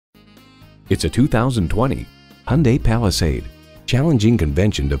It's a 2020 Hyundai Palisade. Challenging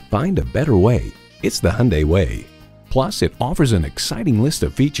convention to find a better way. It's the Hyundai way. Plus, it offers an exciting list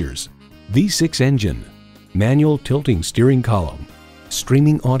of features. V6 engine, manual tilting steering column,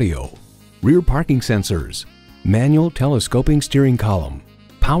 streaming audio, rear parking sensors, manual telescoping steering column,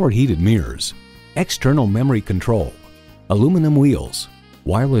 power heated mirrors, external memory control, aluminum wheels,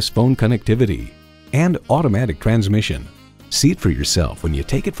 wireless phone connectivity, and automatic transmission. See it for yourself when you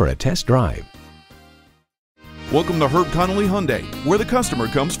take it for a test drive. Welcome to Herb Connolly Hyundai, where the customer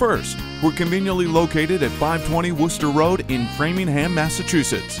comes first. We're conveniently located at 520 Worcester Road in Framingham,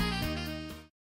 Massachusetts.